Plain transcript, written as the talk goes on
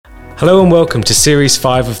Hello and welcome to Series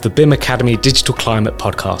 5 of the BIM Academy Digital Climate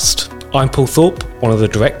Podcast. I'm Paul Thorpe, one of the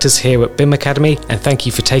directors here at BIM Academy, and thank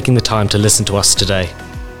you for taking the time to listen to us today.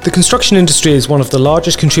 The construction industry is one of the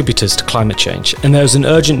largest contributors to climate change, and there is an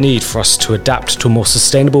urgent need for us to adapt to a more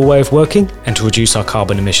sustainable way of working and to reduce our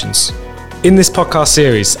carbon emissions. In this podcast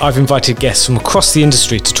series, I've invited guests from across the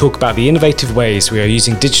industry to talk about the innovative ways we are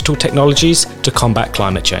using digital technologies to combat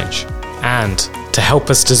climate change, and to help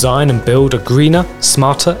us design and build a greener,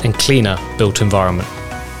 smarter and cleaner built environment.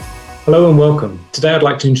 Hello and welcome. Today I'd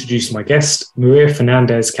like to introduce my guest, Maria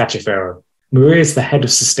Fernandez Cachafeiro. Maria is the head of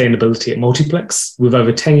sustainability at Multiplex, with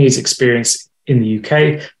over 10 years experience in the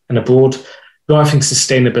UK and abroad, driving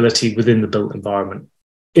sustainability within the built environment.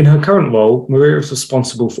 In her current role, Maria is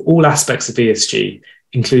responsible for all aspects of ESG,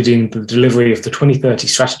 including the delivery of the 2030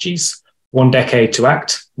 strategies, 1 decade to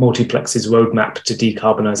act, Multiplex's roadmap to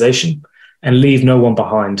decarbonisation, and leave no one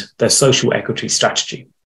behind, their social equity strategy.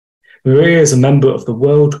 Maria is a member of the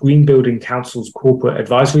World Green Building Council's Corporate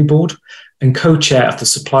Advisory Board and co-chair of the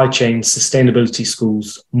Supply Chain Sustainability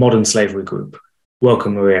School's Modern Slavery Group.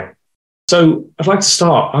 Welcome, Maria. So I'd like to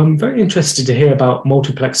start. I'm very interested to hear about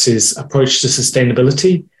Multiplex's approach to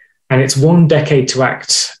sustainability and its 1 decade to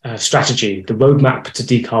act strategy, the roadmap to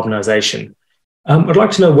decarbonisation. I'd like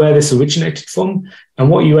to know where this originated from and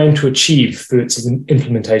what you aim to achieve through its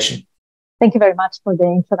implementation. Thank you very much for the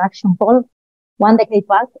introduction, Paul. 1 decade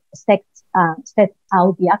to act sets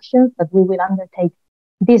out the actions that we will undertake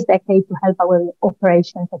this decade to help our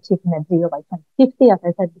operations achieve net zero by 2050, as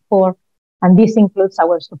I said before, and this includes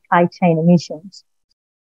our supply chain emissions.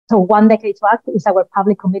 So 1 decade to act is our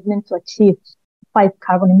public commitment to achieve 5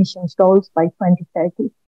 carbon emissions goals by 2030.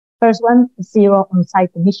 First one, zero on-site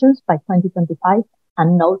emissions by 2025,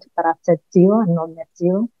 and note that I've said zero and not net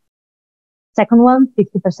zero. Second one,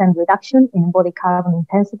 50% reduction in embodied carbon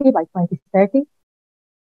intensity by 2030.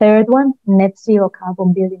 Third one, net zero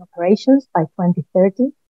carbon building operations by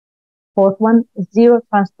 2030. Fourth one, zero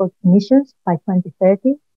transport emissions by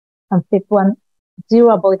 2030. And fifth one,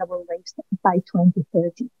 zero avoidable waste by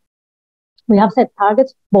 2030. We have set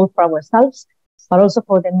targets both for ourselves, but also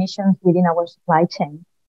for the emissions within our supply chain.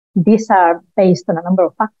 These are based on a number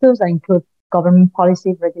of factors that include government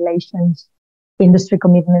policy, regulations, industry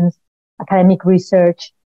commitments, academic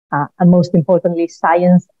research, and most importantly,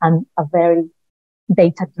 science and a very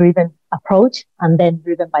data-driven approach, and then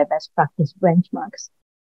driven by best practice benchmarks.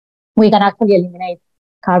 We can actually eliminate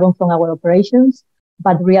carbon from our operations,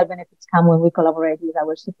 but real benefits come when we collaborate with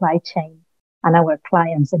our supply chain and our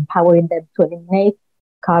clients, empowering them to eliminate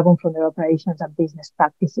carbon from their operations and business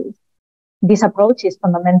practices. This approach is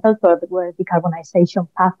fundamental to our decarbonization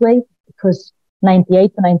pathway because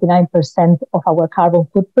 98 to 99% of our carbon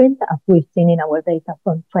footprint, as we've seen in our data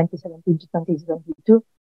from 2017 to 2022,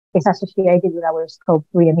 is associated with our scope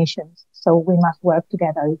 3 emissions. So we must work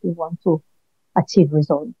together if we want to achieve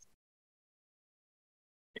results.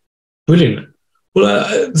 Brilliant.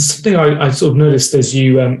 Well, something I sort of noticed as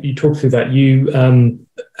you talked through that, you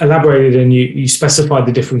elaborated and you specified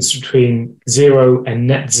the difference between zero and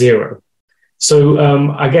net zero. So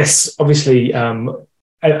I guess, obviously,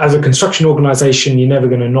 as a construction organization, you're never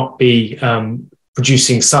going to not be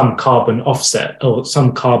producing some carbon offset or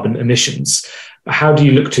some carbon emissions. How do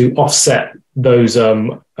you look to offset those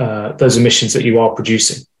emissions that you are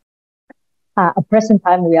producing? At present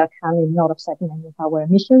time, we are currently not offsetting any of our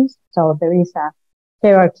emissions. So there is a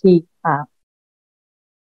hierarchy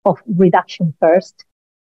of reduction first.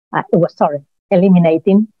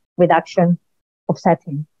 Eliminating, reduction,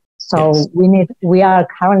 offsetting. So yes. We are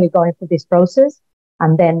currently going through this process.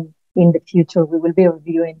 And then in the future, we will be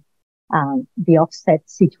reviewing the offset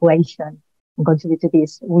situation and contribute to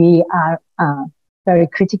this. We are very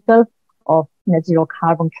critical of net zero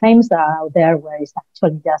carbon claims that are out there, where it's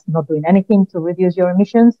actually just not doing anything to reduce your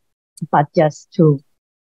emissions, but just to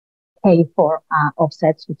pay for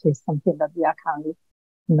offsets, which is something that we are currently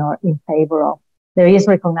not in favor of. There is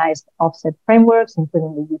recognized offset frameworks,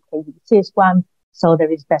 including the UK UBC's one. So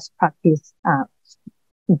there is best practice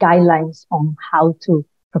guidelines on how to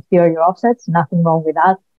procure your offsets. Nothing wrong with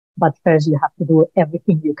that. But first, you have to do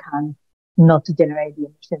everything you can not to generate the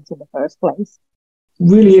emissions in the first place.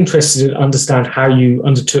 Really interested to understand how you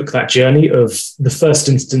undertook that journey of the first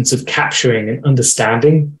instance of capturing and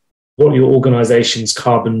understanding what your organization's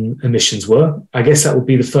carbon emissions were. I guess that would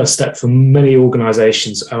be the first step for many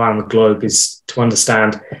organizations around the globe, is to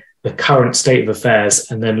understand the current state of affairs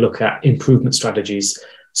and then look at improvement strategies.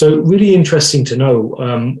 So really interesting to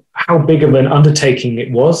know how big of an undertaking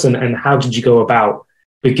it was and how did you go about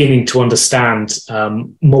beginning to understand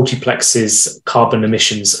Multiplex's carbon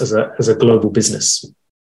emissions as a global business?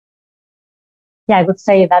 Yeah, I would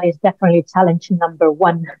say that is definitely challenge number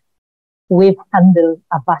one. We've handled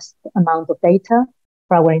a vast amount of data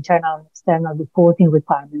for our internal and external reporting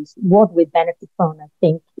requirements. What we benefit from, I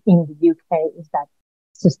think, in the UK is that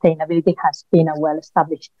sustainability has been a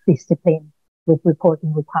well-established discipline with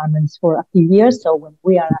reporting requirements for a few years. So when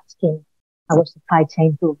we are asking our supply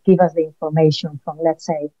chain to give us the information from, let's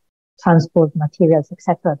say, transport materials,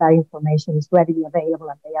 etc., that information is readily available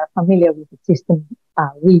and they are familiar with the system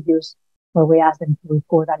we use where we ask them to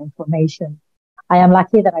report that information. I am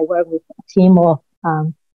lucky that I work with a team of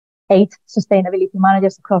 8 sustainability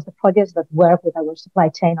managers across the projects that work with our supply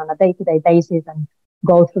chain on a day-to-day basis and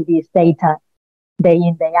go through this data day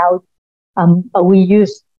in, day out. But we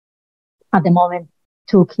use, at the moment,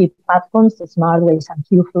 2 key platforms, the SmartWays and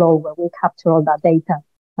QFlow, where we capture all that data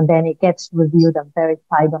and then it gets reviewed and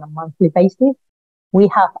verified on a monthly basis. We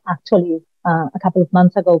have actually, a couple of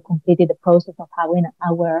months ago, completed the process of having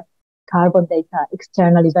our carbon data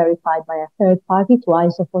externally verified by a third party to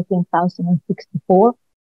ISO 14064.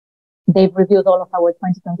 They've reviewed all of our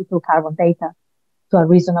 2022 carbon data to a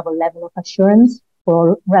reasonable level of assurance for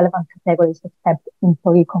all relevant categories except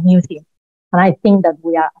employee commuting. And I think that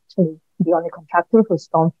we are actually the only contractor who's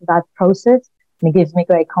gone through that process. And it gives me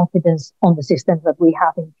great confidence on the systems that we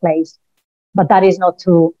have in place. But that is not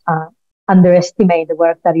to underestimate the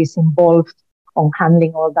work that is involved on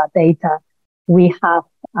handling all that data. We have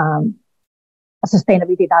a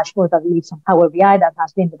sustainability dashboard that lives on Power BI that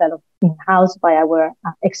has been developed in-house by our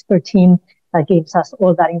expert team that gives us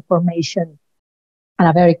all that information at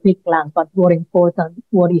a very quick glance. But what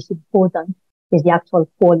is important is the actual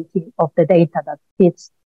quality of the data that fits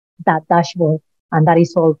that dashboard. And that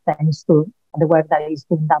is all thanks to the work that is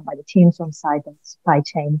being done by the teams on site and supply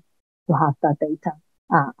chain to have that data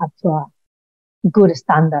up to a good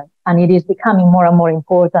standard. And it is becoming more and more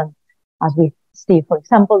important as we see, for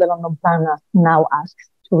example, the London Plan now asks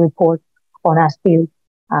to report on as-built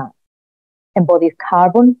embodied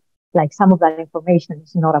carbon. Like some of that information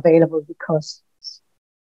is not available because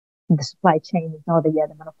the supply chain is not there yet,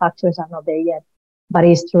 the manufacturers are not there yet, but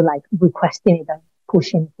it's through like requesting it and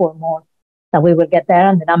pushing for more that we will get there,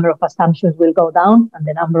 and the number of assumptions will go down and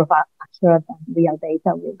the number of accurate and real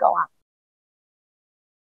data will go up.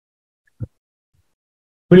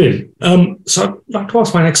 Brilliant. So I'd like to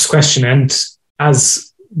ask my next question, and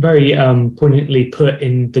as very poignantly put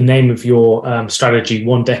in the name of your strategy,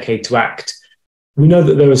 1 Decade to Act, we know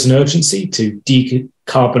that there is an urgency to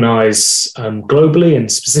decarbonise globally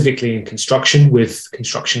and specifically in construction, with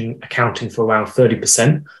construction accounting for around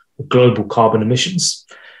 30% of global carbon emissions.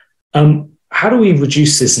 How do we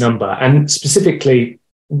reduce this number? And specifically,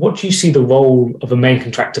 what do you see the role of a main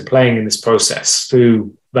contractor playing in this process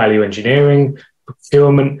through value engineering,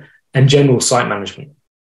 procurement, and general site management?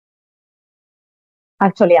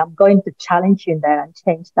 Actually, I'm going to challenge you there and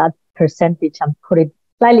change that percentage and put it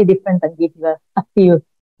slightly different and give you a few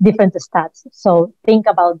different stats. So think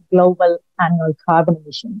about global annual carbon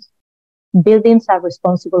emissions. Buildings are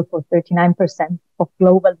responsible for 39% of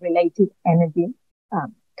global related energy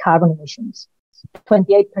carbon emissions.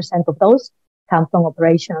 28% of those come from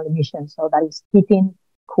operational emissions. So that is heating,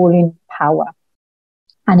 cooling, power.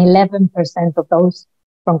 And 11% of those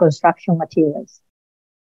from construction materials.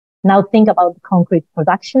 Now think about concrete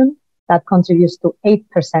production that contributes to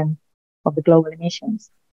 8% of the global emissions.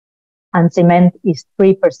 And cement is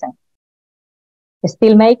 3%.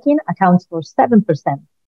 Steel making accounts for 7%.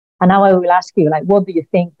 And now I will ask you, like, what do you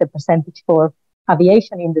think the percentage for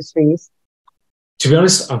aviation industry is? To be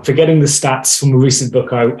honest, I'm forgetting the stats from a recent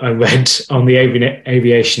book I read on the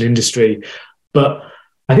aviation industry. But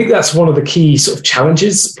I think that's one of the key sort of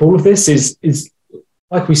challenges for all of this is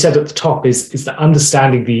like we said at the top, is the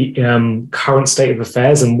understanding the current state of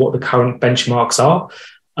affairs and what the current benchmarks are.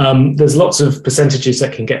 There's lots of percentages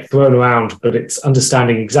that can get thrown around, but it's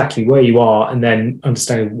understanding exactly where you are and then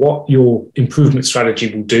understanding what your improvement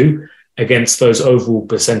strategy will do against those overall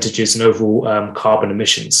percentages and overall carbon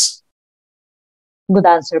emissions. Good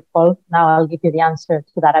answer, Paul. Now I'll give you the answer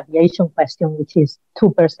to that aviation question, which is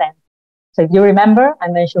 2%. So if you remember, I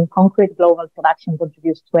mentioned concrete global production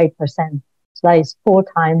contributes to 8%. So that is 4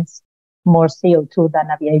 times more CO2 than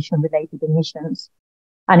aviation-related emissions.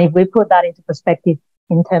 And if we put that into perspective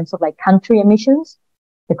in terms of like country emissions,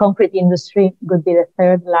 the concrete industry would be the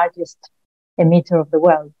 3rd largest emitter of the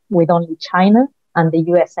world, with only China and the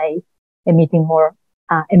USA emitting more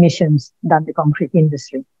emissions than the concrete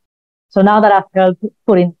industry. So now that I've tried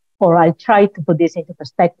to put this into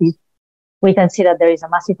perspective, we can see that there is a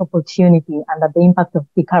massive opportunity and that the impact of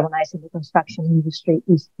decarbonizing the construction industry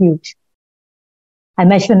is huge. I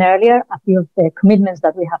mentioned earlier a few of the commitments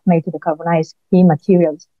that we have made to decarbonize key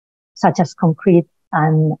materials such as concrete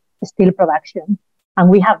and steel production. And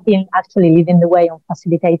we have been actually leading the way on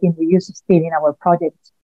facilitating the use of steel in our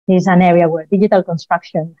projects. This is an area where digital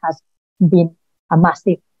construction has been a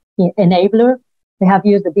massive enabler. We have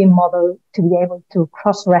used the BIM model to be able to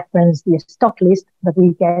cross-reference the stock list that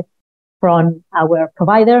we get from our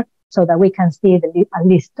provider so that we can see a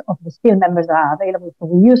list of the steel members that are available for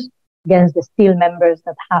reuse against the steel members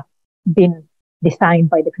that have been designed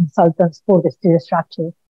by the consultants for the steel structure.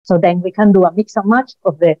 So then we can do a mix and match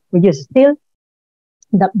of the reused steel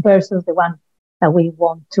versus the one that we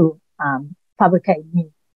want to fabricate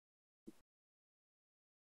new.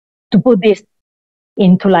 To put this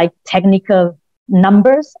into like technical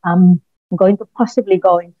numbers, I'm going to possibly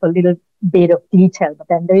go into a little bit of detail, but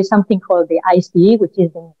then there is something called the ICE, which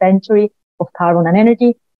is the inventory of carbon and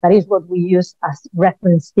energy. That is what we use as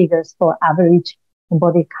reference figures for average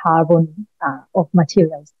embodied carbon of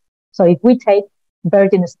materials. So if we take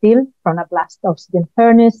virgin steel from a blast oxygen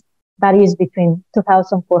furnace, that is between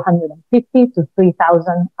 2,450 to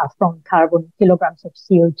 3,000 from carbon kilograms of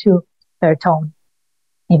CO2 per ton.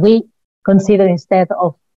 If we consider instead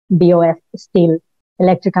of BOF steel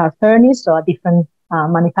electric arc furnace, so a different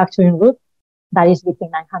manufacturing route, that is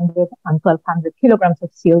between 900 and 1,200 kilograms of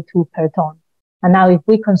CO2 per ton. And now if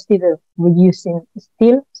we consider reusing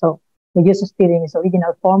steel, so reuse steel in its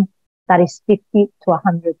original form, that is 50 to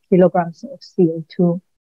 100 kilograms of CO2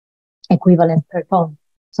 equivalent per ton.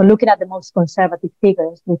 So looking at the most conservative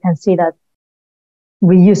figures, we can see that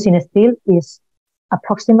reusing steel is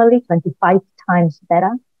approximately 25 times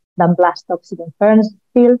better than blast oxygen furnace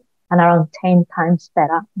steel and around 10 times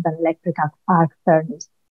better than electric arc furnace.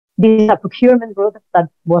 This is a procurement route that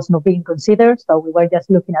was not being considered. So we were just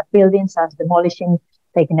looking at buildings as demolishing,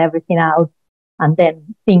 taking everything out, and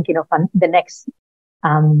then thinking of the next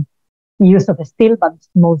use of steel, but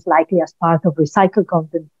most likely as part of recycled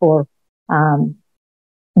content for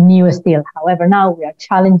new steel. However, now we are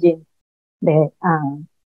challenging the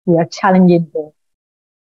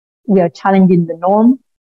norm,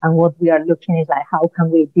 and what we are looking is like how can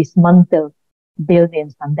we dismantle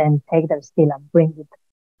buildings and then take their steel and bring it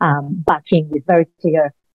back in with very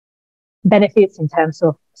clear benefits in terms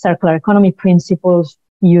of circular economy principles,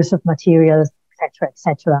 use of materials,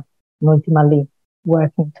 etc., and ultimately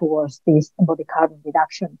working towards this embodied carbon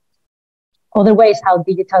reduction. Other ways how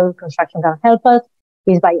digital construction can help us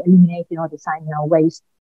is by eliminating or designing our waste,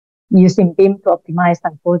 using BIM to optimize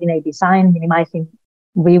and coordinate design, minimizing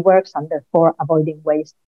reworks, and therefore avoiding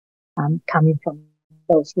waste coming from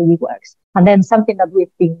those reworks. And then something that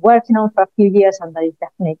we've been working on for a few years and that is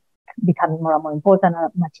definitely becoming more and more important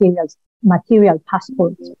are material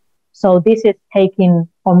passports. So this is taking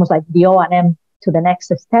almost like the O&M to the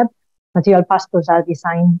next step. Material passports are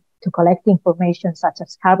designed to collect information such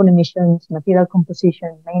as carbon emissions, material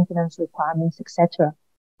composition, maintenance requirements, etc.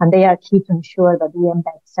 And they are key to ensure that we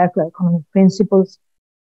embed circular economy principles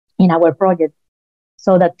in our project.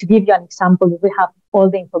 So that, to give you an example, if we have all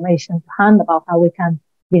the information to hand about how we can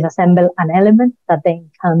disassemble an element that then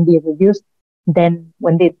can be reused, then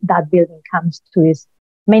when that building comes to its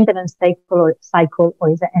maintenance cycle or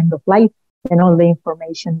is the end of life, then all the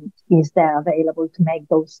information is there available to make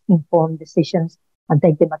those informed decisions and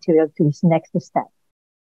take the material to its next step.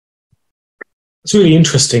 It's really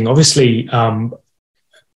interesting. Obviously,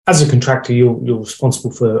 as a contractor, you're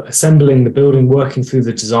responsible for assembling the building, working through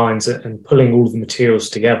the designs and pulling all of the materials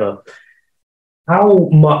together. How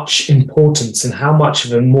much importance and how much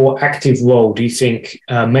of a more active role do you think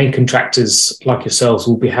main contractors like yourselves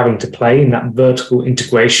will be having to play in that vertical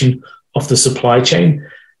integration of the supply chain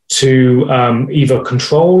to either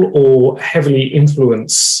control or heavily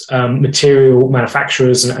influence material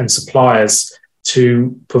manufacturers and suppliers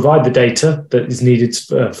to provide the data that is needed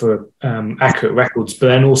for accurate records, but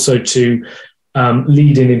then also to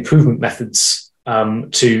lead in improvement methods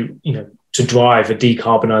to drive a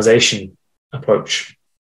decarbonisation approach?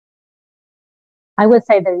 I would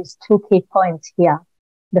say there is two key points here.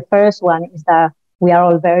 The first one is that we are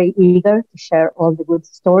all very eager to share all the good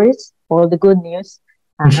stories, all the good news,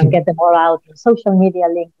 and get them all out in social media,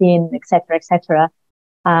 LinkedIn, etc.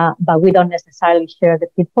 But we don't necessarily share the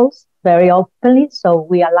pitfalls very openly. So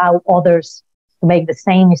we allow others to make the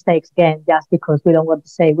same mistakes again, just because we don't want to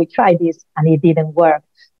say we tried this and it didn't work.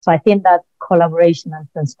 So I think that collaboration and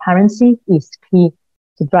transparency is key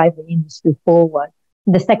to drive the industry forward.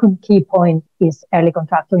 The second key point is early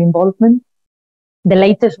contractor involvement. The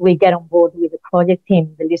latest we get on board with the project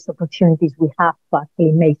team, the least opportunities we have to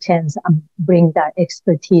actually make change and bring that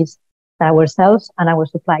expertise that ourselves and our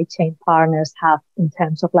supply chain partners have in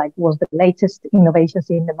terms of like what's the latest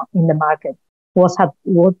innovations in the market, what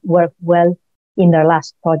worked well in their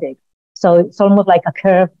last project. So it's almost like a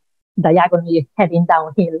curve diagonally heading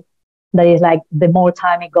downhill. That is like the more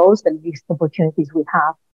time it goes, the least opportunities we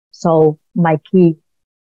have. So my key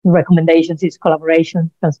recommendations is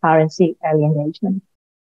collaboration, transparency, early engagement.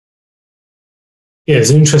 Yeah,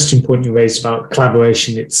 it's an interesting point you raised about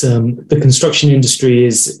collaboration. It's the construction industry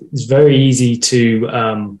is very easy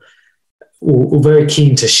to or very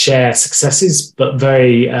keen to share successes, but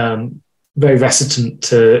very reticent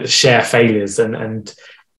to share failures. And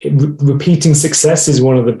repeating success is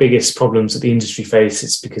one of the biggest problems that the industry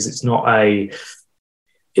faces, because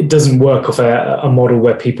it doesn't work off a model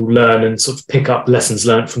where people learn and sort of pick up lessons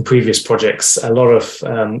learned from previous projects. A lot of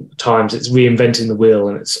times it's reinventing the wheel,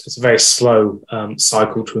 and it's a very slow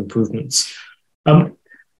cycle to improvements.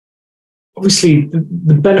 Obviously,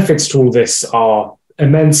 the benefits to all this are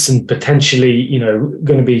immense and potentially,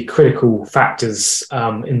 going to be critical factors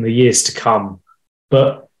in the years to come.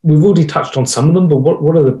 But we've already touched on some of them. But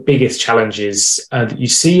what are the biggest challenges that you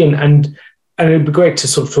see? And it'd be great to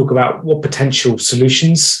sort of talk about what potential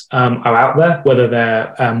solutions are out there, whether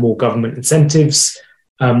they're more government incentives,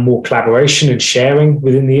 more collaboration and sharing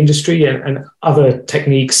within the industry, and other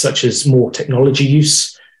techniques such as more technology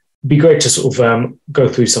use. It'd be great to sort of go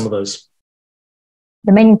through some of those.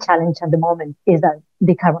 The main challenge at the moment is that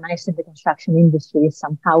decarbonizing the construction industry is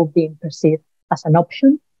somehow being perceived as an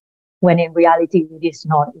option, when in reality it is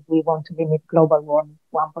not if we want to limit global warming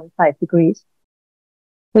 1.5 degrees.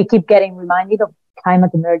 We keep getting reminded of climate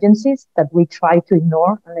emergencies that we try to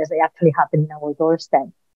ignore unless they actually happen in our doorstep.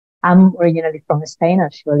 I'm originally from Spain,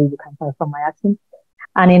 as surely you can tell from my accent.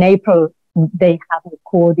 And in April, they have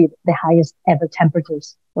recorded the highest ever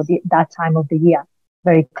temperatures for that time of the year,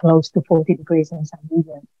 very close to 40 degrees in some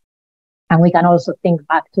regions. And we can also think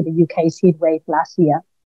back to the UK's heat wave last year,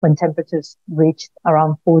 when temperatures reached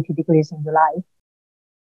around 40 degrees in July.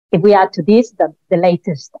 If we add to this that the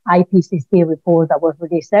latest IPCC report that was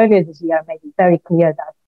released earlier this year made it very clear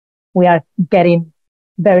that we are getting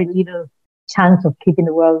very little chance of keeping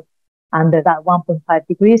the world under that 1.5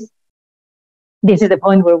 degrees, this is the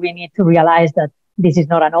point where we need to realize that this is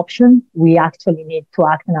not an option. We actually need to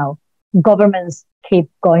act now. Governments keep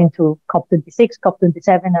going to COP26,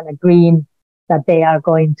 COP27 and agreeing that they are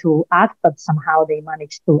going to act, but somehow they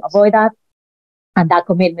manage to avoid that. And that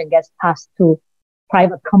commitment gets passed to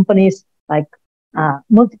private companies like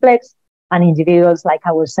Multiplex and individuals like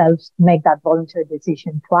ourselves to make that voluntary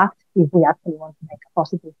decision to act if we actually want to make a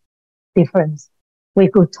positive difference. We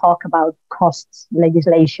could talk about costs,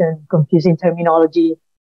 legislation, confusing terminology,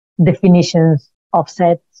 definitions,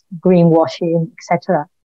 offsets, greenwashing, etc.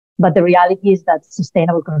 But the reality is that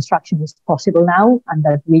sustainable construction is possible now, and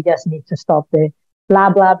that we just need to stop the blah,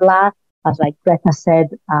 blah, blah, as like Greta said,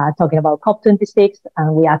 talking about COP26,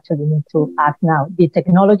 and we actually need to act now. The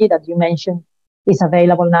technology that you mentioned is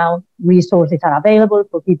available now. Resources are available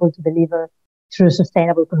for people to deliver through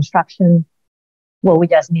sustainable construction. What we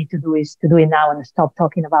just need to do is to do it now and stop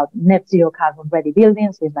talking about net zero carbon ready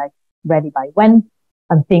buildings. It's like ready by when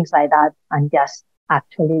and things like that, and just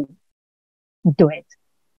actually do it.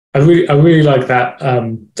 I really like that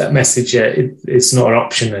that message. Yeah, it's not an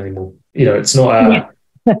option anymore. It's not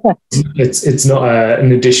it's not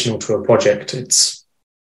an additional to a project. It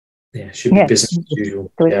should be business as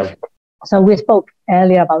usual. Yeah. So we spoke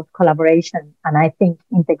earlier about collaboration, and I think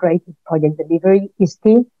integrated project delivery is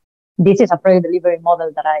key. This is a project delivery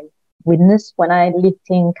model that I witnessed when I lived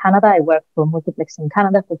in Canada. I worked for Multiplex in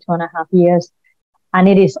Canada for 2.5 years, and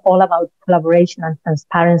it is all about collaboration and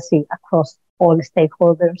transparency across all the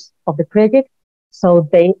stakeholders of the project. So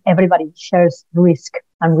everybody shares risk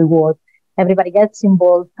and reward. Everybody gets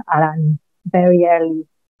involved at a very early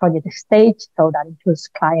project stage. So that includes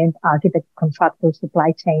client, architect, contractor,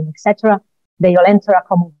 supply chain, etc. They all enter a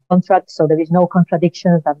common contract. So there is no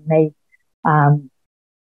contradictions that may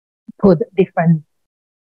put different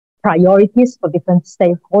priorities for different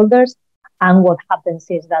stakeholders. And what happens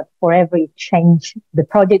is that for every change, the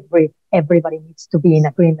project brief, everybody needs to be in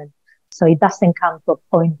agreement. So it doesn't come to a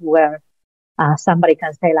point where somebody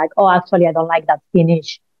can say like, oh, actually, I don't like that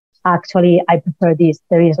finish. Actually, I prefer this.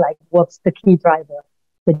 There is like, what's the key driver?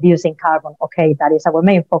 Reducing carbon. Okay, that is our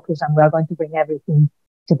main focus, and we're going to bring everything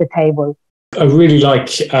to the table. I really like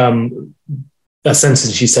that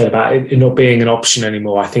sentence you said about it not being an option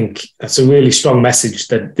anymore. I think that's a really strong message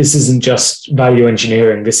that this isn't just value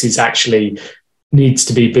engineering. This is actually needs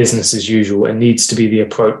to be business as usual and needs to be the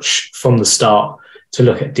approach from the start to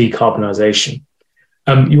look at decarbonisation.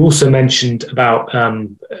 You also mentioned about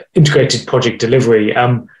integrated project delivery.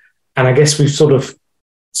 And I guess we've sort of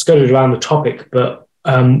skirted around the topic, but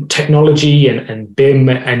technology and BIM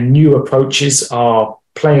and new approaches are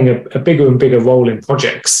playing a bigger and bigger role in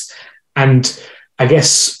projects. And I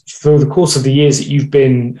guess through the course of the years that you've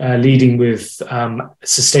been leading with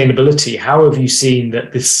sustainability, how have you seen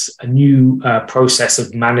that this new process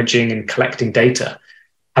of managing and collecting data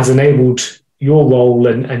has enabled your role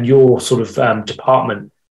and your sort of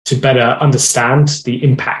department to better understand the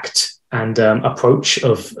impact and approach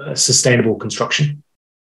of sustainable construction?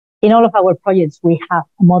 In all of our projects, we have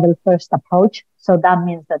a model-first approach. So that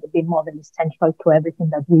means that the BIM model is central to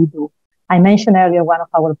everything that we do. I mentioned earlier one of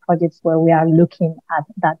our projects where we are looking at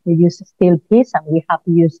that reused steel piece, and we have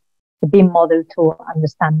used the BIM model to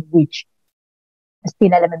understand which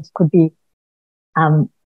steel elements could be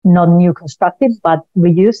not new constructed, but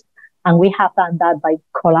reused. And we have done that by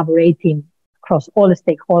collaborating across all the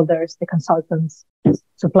stakeholders, the consultants,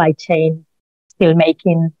 supply chain, steel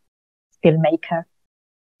making, steel maker.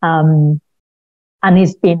 And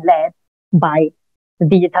it's been led by the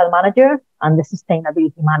digital manager and the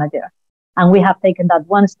sustainability manager. And we have taken that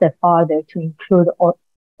one step further to include all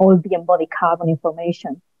the embodied carbon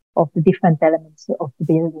information of the different elements of the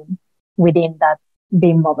building within that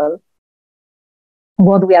BIM model.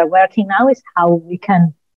 What we are working now is how we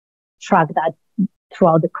can track that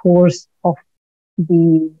throughout the course of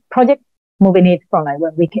the project, moving it from like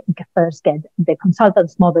when we first get the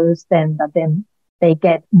consultants models, then they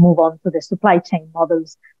move on to the supply chain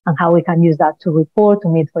models and how we can use that to report to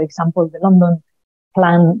meet, for example, the London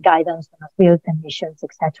plan guidance on built emissions,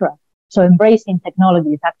 etc. So embracing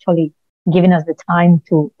technology is actually giving us the time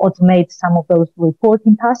to automate some of those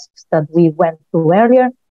reporting tasks that we went through earlier,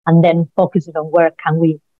 and then focusing on where can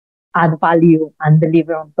we add value and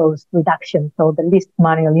deliver on those reductions. So the least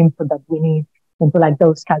manual input that we need into like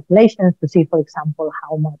those calculations to see, for example,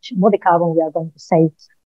 how much more the carbon we are going to save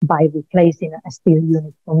by replacing a steel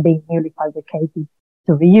unit from being newly fabricated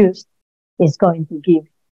to reused is going to give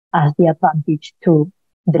us the advantage to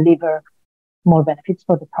deliver more benefits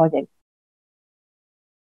for the project.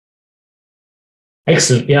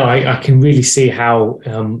 Excellent. Yeah, I can really see how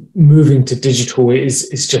moving to digital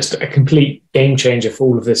is just a complete game changer for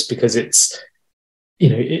all of this, because it's,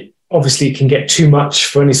 obviously it can get too much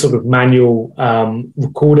for any sort of manual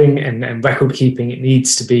recording and record keeping. It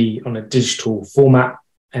needs to be on a digital format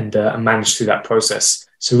and managed through that process.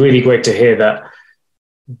 So really great to hear that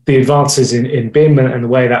the advances in BIM and the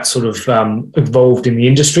way that sort of evolved in the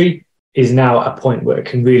industry is now at a point where it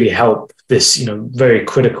can really help this, very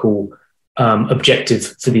critical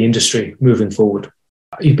objective for the industry moving forward.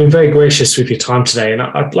 You've been very gracious with your time today, and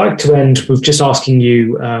I'd like to end with just asking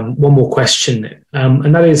you one more question,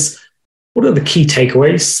 and that is, what are the key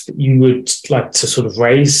takeaways that you would like to sort of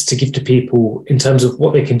raise to give to people in terms of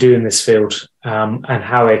what they can do in this field and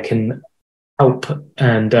how they can help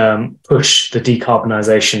and push the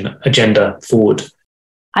decarbonisation agenda forward?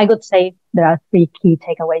 I would say there are 3 key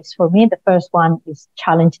takeaways for me. The first one is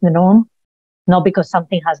challenge the norm, not because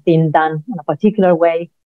something has been done in a particular way.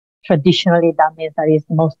 Traditionally, that means that is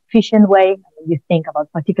the most efficient way. When you think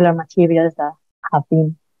about particular materials that have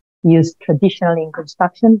been used traditionally in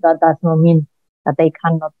construction, that does not mean that they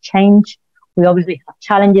cannot change. We obviously have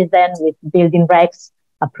challenges then with building regs,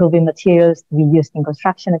 approving materials to be used in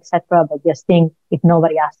construction, etc. But just think, if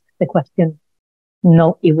nobody asks the question,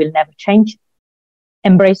 no, it will never change.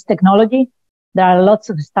 Embrace technology. There are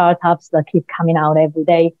lots of startups that keep coming out every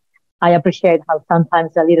day. I appreciate how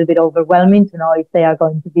sometimes a little bit overwhelming to know if they are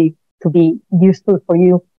going to be useful for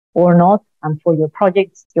you or not, and for your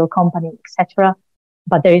projects, your company, etc.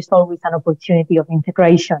 But there is always an opportunity of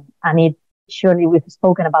integration, and surely we've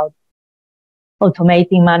spoken about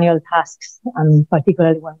automating manual tasks, and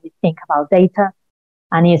particularly when we think about data,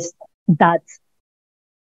 and it's that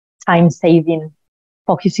time saving,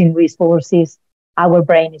 focusing resources. Our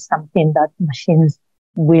brain is something that machines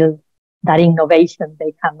that innovation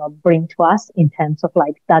they cannot bring to us in terms of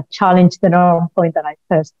like that challenge the norm point that I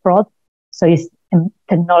first brought. So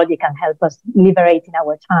technology can help us liberating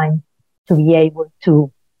our time to be able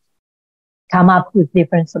to come up with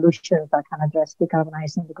different solutions that can address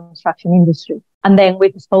decarbonizing the construction industry. And then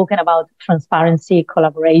we've spoken about transparency,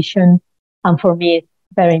 collaboration. And for me, it's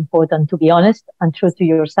very important to be honest and true to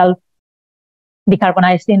yourself.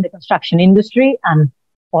 Decarbonizing the construction industry and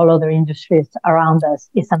all other industries around us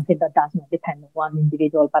is something that does not depend on one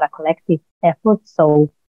individual, but a collective effort.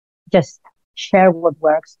 So just share what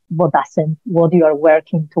works, what doesn't, what you are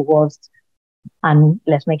working towards, and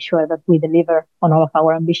let's make sure that we deliver on all of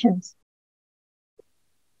our ambitions.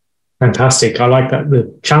 Fantastic. I like that.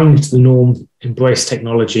 The challenge the norm, embrace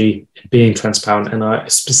technology, being transparent. And I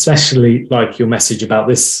especially like your message about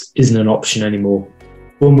this isn't an option anymore.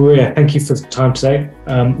 Well, Maria, thank you for the time today.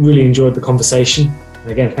 Really enjoyed the conversation.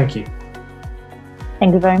 And again, thank you.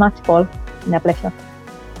 Thank you very much, Paul. It's been a pleasure.